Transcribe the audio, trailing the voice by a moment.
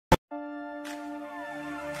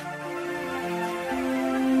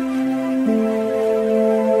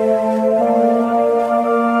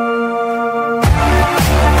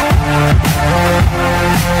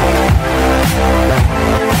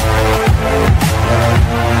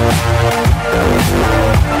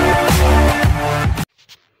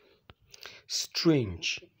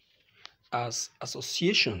strange as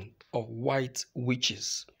Association of White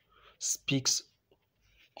Witches speaks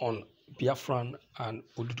on Biafran and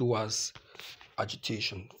Ooddua's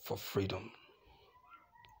agitation for freedom.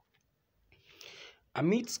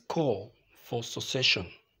 Amidst call for secession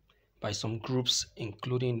by some groups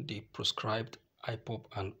including the proscribed IPOB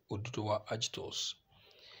and Oodua agitators,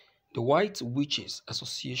 the White Witches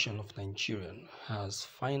Association of Nigeria has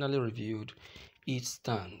finally revealed its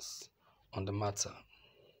stance on the matter.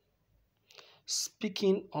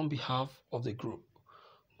 Speaking on behalf of the group,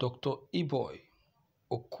 Dr. Iboy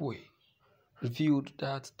Okwe revealed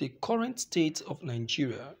that the current state of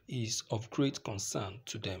Nigeria is of great concern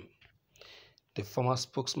to them. The former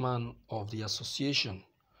spokesman of the association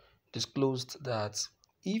disclosed that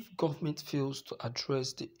if government fails to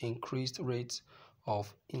address the increased rate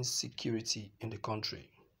of insecurity in the country,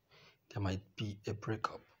 there might be a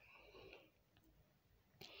breakup.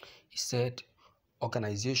 He said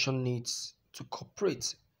organization needs to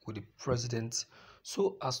cooperate with the president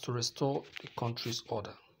so as to restore the country's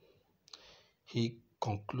order. He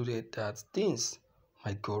concluded that things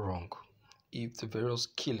might go wrong if the various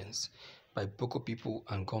killings by Boko people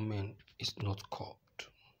and gunmen is not curbed.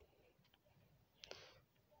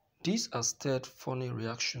 These have stirred funny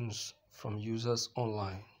reactions from users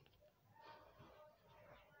online.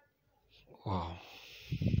 Wow,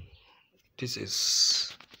 this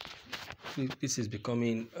is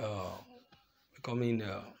becoming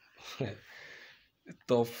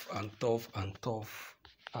tough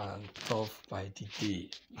by the day.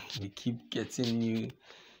 We keep getting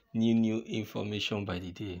new information by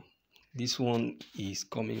the day. This one is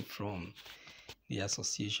coming from the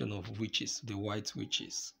Association of Witches, the White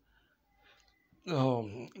Witches.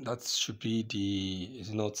 That should be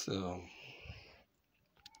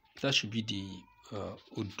the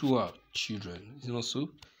Oodua children, is it not so?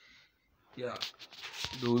 Yeah,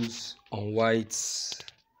 those always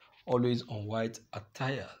on white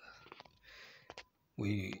attire.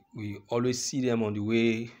 We always see them on the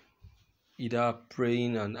way, either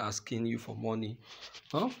praying and asking you for money.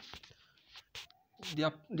 They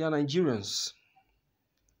are Nigerians.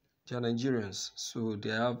 They are Nigerians, so they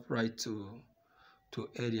have right to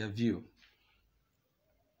air their view.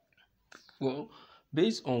 Well,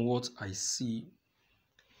 based on what I see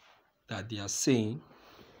that they are saying,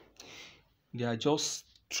 they are just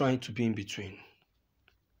trying to be in between.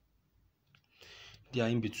 They are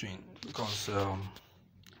in between because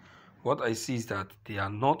what I see is that they are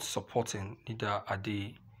not supporting, neither are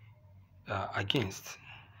they against.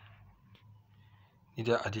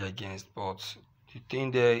 But the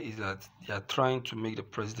thing there is that they are trying to make the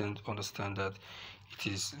president understand that it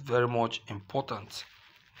is very much important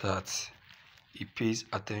that he pays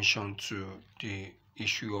attention to the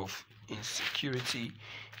issue of insecurity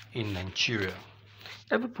in Nigeria.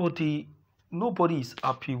 Nobody is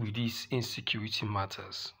happy with these insecurity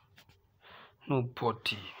matters.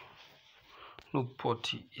 Nobody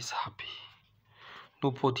is happy.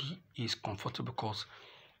 Nobody is comfortable because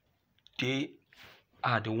they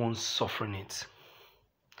are the ones suffering it.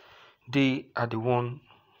 They are the one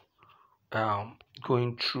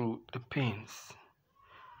going through the pains.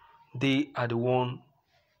 They are the one,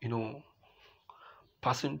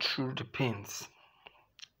 passing through the pains,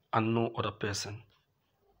 and no other person.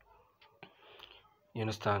 You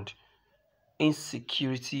understand?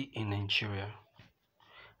 Insecurity in Nigeria,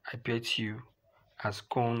 I bet you, has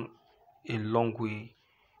gone a long way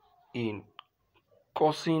in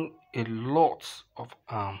causing a lot of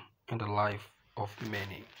harm in the life of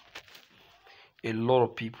many. A lot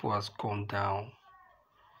of people has gone down.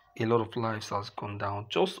 A lot of lives has gone down.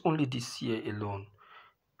 Just only this year alone.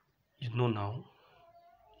 You know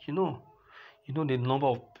the number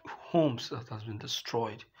of homes that has been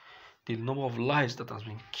destroyed, the number of lives that has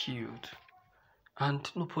been killed,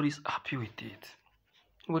 and nobody's happy with it.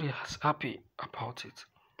 Nobody is happy about it.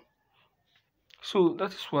 So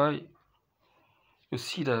that is why you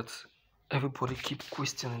see that everybody keep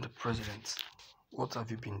questioning the president. What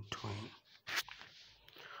have you been doing?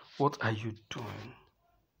 What are you doing?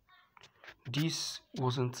 This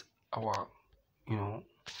wasn't our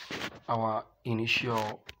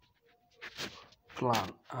initial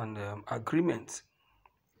plan and agreement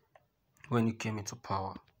when you came into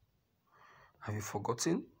power. Have you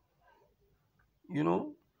forgotten?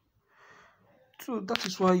 So that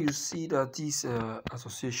is why you see that this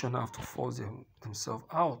association have to force themselves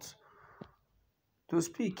out to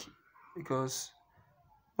speak, because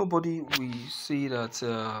nobody will say that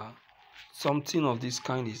something of this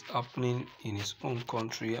kind is happening in his own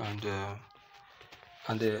country and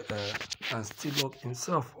still lock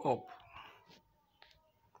himself up.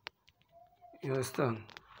 You understand?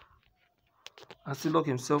 And still lock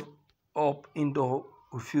himself up indoor,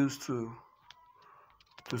 refuse to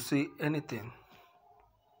say anything.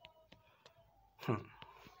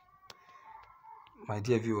 My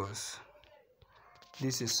dear viewers,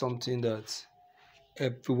 this is something that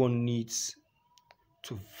everyone needs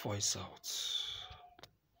to voice out.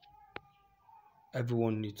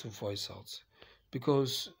 Everyone needs to voice out,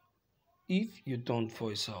 because if you don't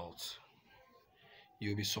voice out,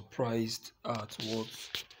 you'll be surprised at what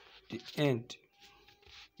the end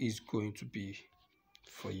is going to be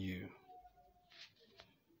for you.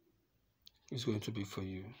 It's going to be for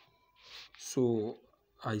you. So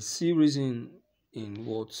I see reason in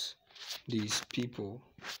what these people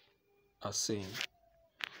are saying,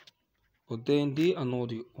 but then they are not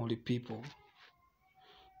the only people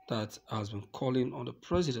that has been calling on the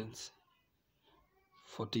president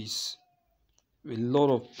for this. A lot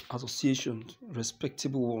of associations,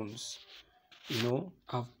 respectable ones,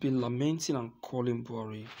 have been lamenting and calling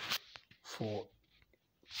Buhari for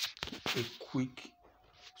a quick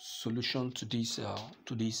solution to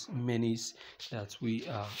this menace that we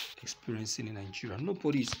are experiencing in Nigeria.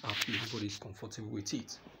 Nobody is happy, nobody is comfortable with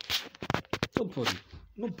it.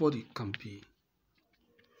 Nobody can be.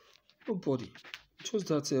 Nobody. Just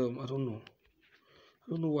that I don't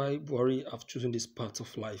know why Buhari have chosen this path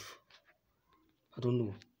of life. I don't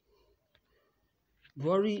know.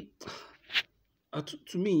 Buhari,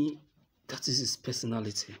 to me, that is his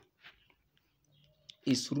personality.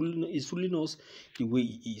 He's ruling us the way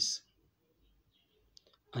he is,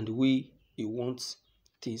 and the way he wants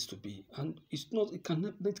things to be. And things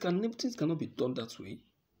cannot be done that way.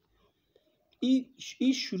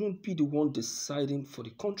 He shouldn't be the one deciding for the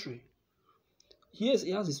country. Yes,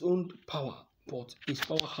 he has his own power, but his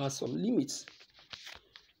power has some limits.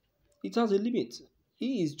 It has a limit.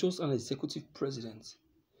 He is just an executive president.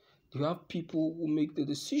 You have people who make the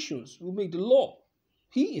decisions, who make the law.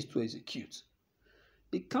 He is to execute.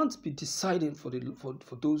 They can't be deciding for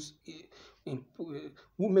those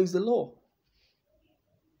who makes the law.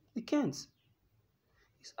 They can't.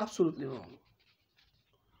 It's absolutely wrong.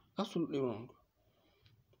 Absolutely wrong.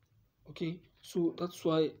 Okay, so that's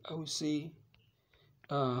why I would say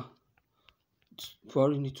Buhari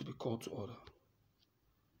need to be called to order.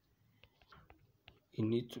 He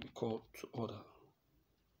needs to be called to order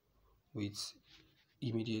with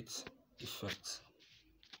immediate effect.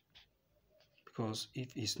 Because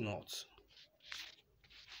if it's not,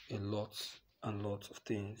 a lot of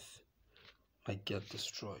things might get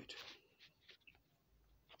destroyed.